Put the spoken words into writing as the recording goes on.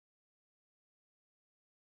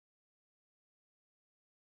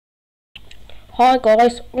Hi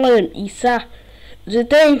guys, I am Isa.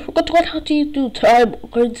 Today we're going to learn how to do time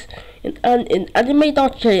words in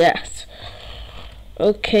Anime.Js.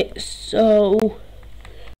 Okay, so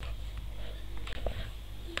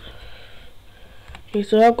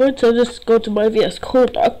I'm going to just go to my VS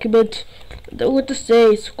Code document, and I'm going to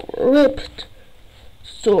say script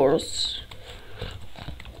source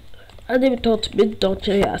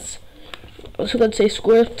Anime.min.js. I'm also going to say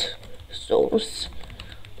script source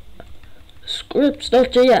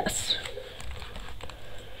scripts.js.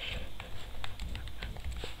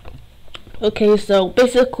 Okay, so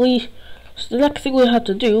basically, the next thing we have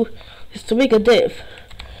to do is to make a div.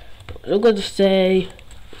 I'm going to say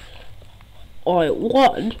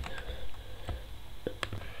I1.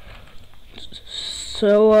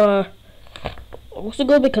 So I'm also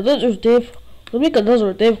going to make another div. We'll make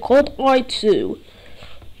another div called I2,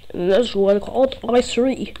 and another one called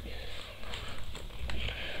I3.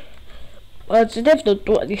 But the div don't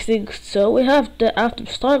do anything, so we have the after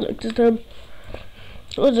styling system.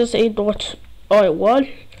 So we'll just say dot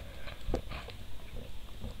I1.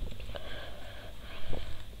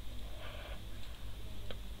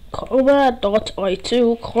 Comma dot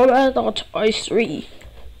I2, comma dot I3.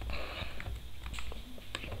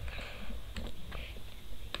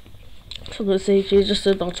 So I'm going to say just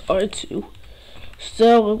a dot I2.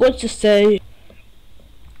 So I'm going to say,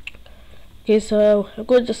 okay, so I'm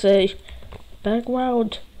going to say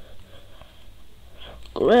background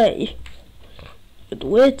gray with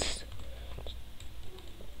width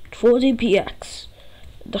 40px.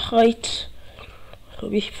 The height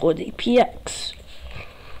will be 40px.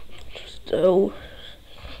 So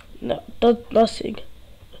no, does nothing.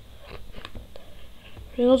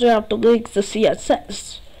 We also have to link the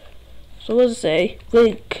CSS. So let's say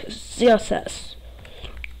link CSS.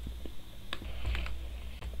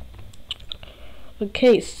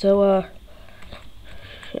 Okay, so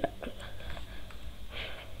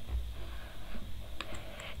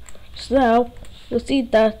so now you'll see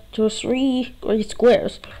that there's 3 gray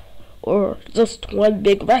squares, or just one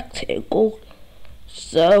big rectangle.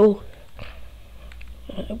 So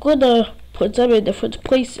I'm gonna put them in different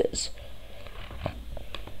places.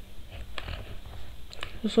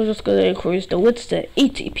 So we're just gonna increase the width to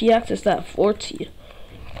 80px instead of 40.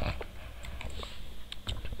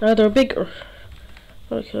 Now they're bigger.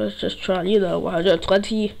 Okay, let's just try,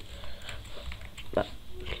 120.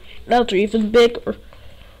 Now they're even bigger.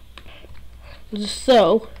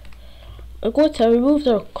 So I'm going to remove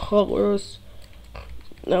their colors.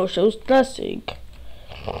 Now it shows nothing.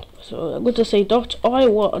 So I'm going to say dot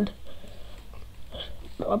I1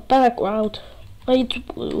 background light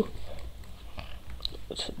blue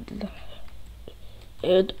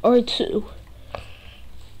and I2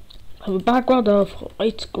 have a background of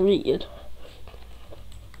light green.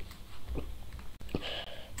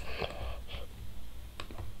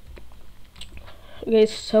 Okay,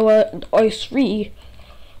 so I3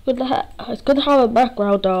 it's gonna have a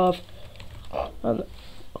background of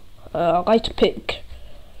light pink.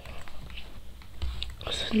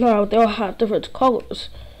 So now they'll have different colors.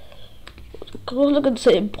 Go look and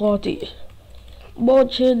say body,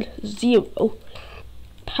 margin 0,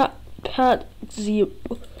 pad 0.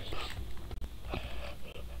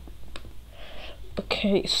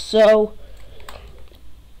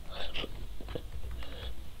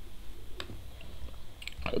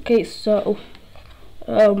 Okay, so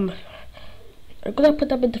I'm gonna put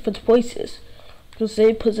them in different places. Gonna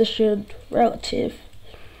say position relative.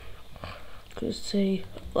 Gonna say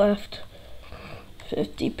left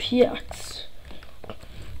 50px.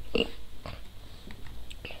 I'm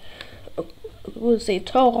gonna say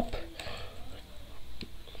top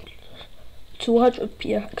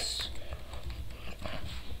 200px.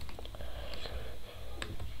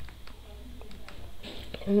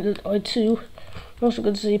 And then I2. I'm also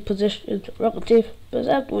going to say position relative, but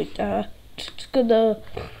after that, just gonna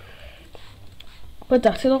put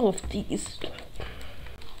that in all of these.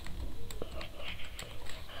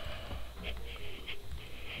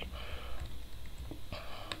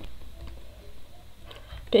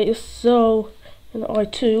 Okay, so in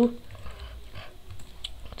I2,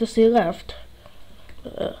 just say left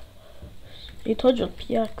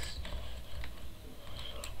 800px.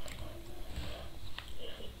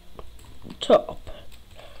 Top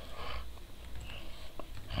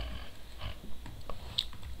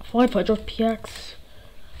 500px.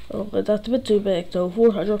 Oh, but that's a bit too big, so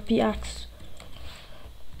 400px.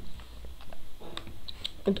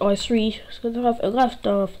 And I3 is going to have a left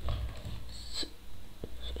of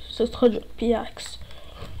 600px.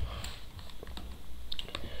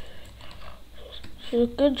 So you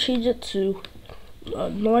can change it to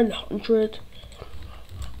 900.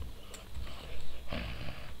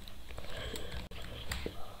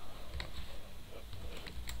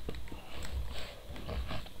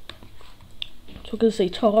 we're gonna say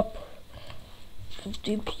top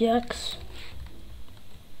 15px.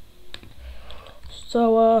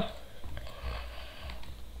 So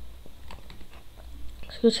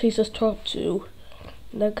it's gonna change this top to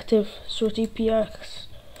negative 30px.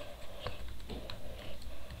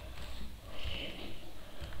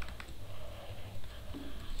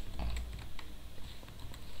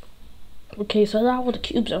 Okay, so now all the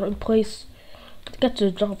cubes are in place. Let's get to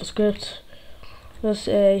the JavaScript. Let's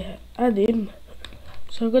say Anime.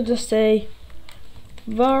 So I'm going to say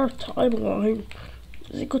var timeline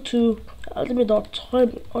is equal to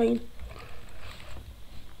anime.timeline.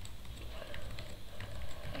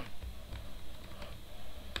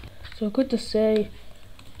 So I'm going to say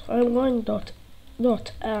timeline.add.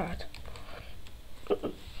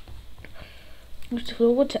 So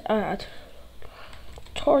we're going to add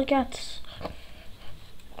targets.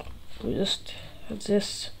 We just add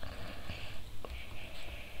this.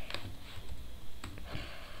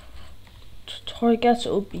 Targets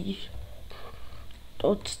will be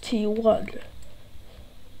 .t1.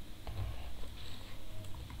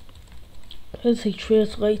 Let's say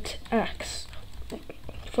translate x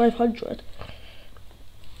 500.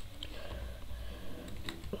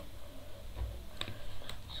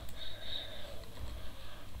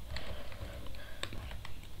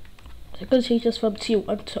 I'm going to change this from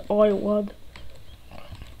T1 to I1.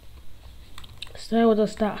 So now what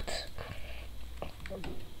does that?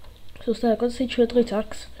 So I'm going to say translate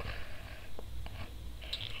x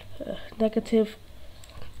negative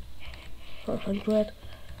 500.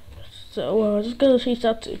 So I'm just going to change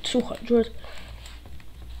that to 200.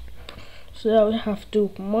 So now we have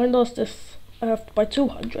to minus this by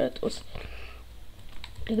 200. It's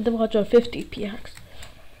negative 150px.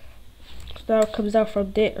 So now it comes out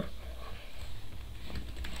from there.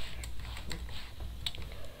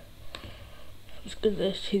 I'm just going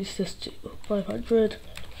to change this to 500.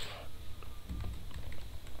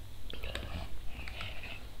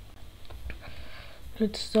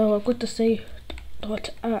 And so I'm going to say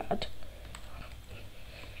 .add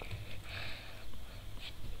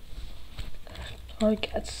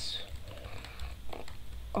targets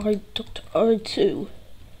I.R2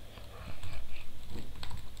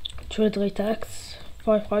 translate x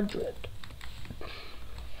 500.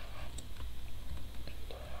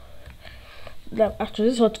 Now after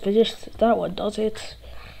this one's finished, that one does it.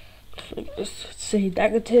 Just say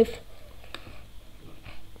negative.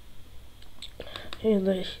 And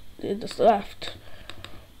in this left,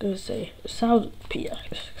 I'm going to say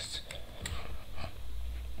 1000px.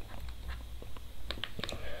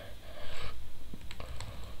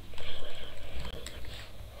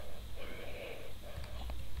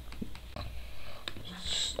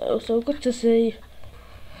 So I'm going to say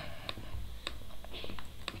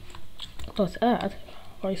let's add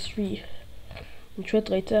by 3 and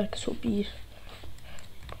translate x will be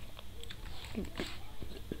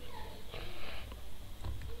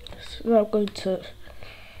so now I'm going to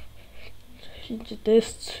change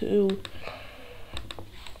this to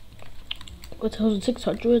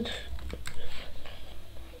 1600.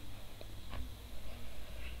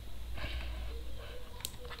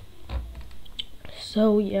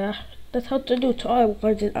 So yeah, that's how to do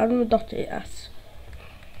timelines in Anime.js.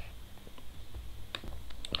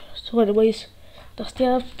 So anyways, that's the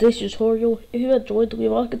end of this tutorial. If you enjoyed, leave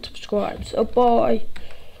a like and subscribe. So bye.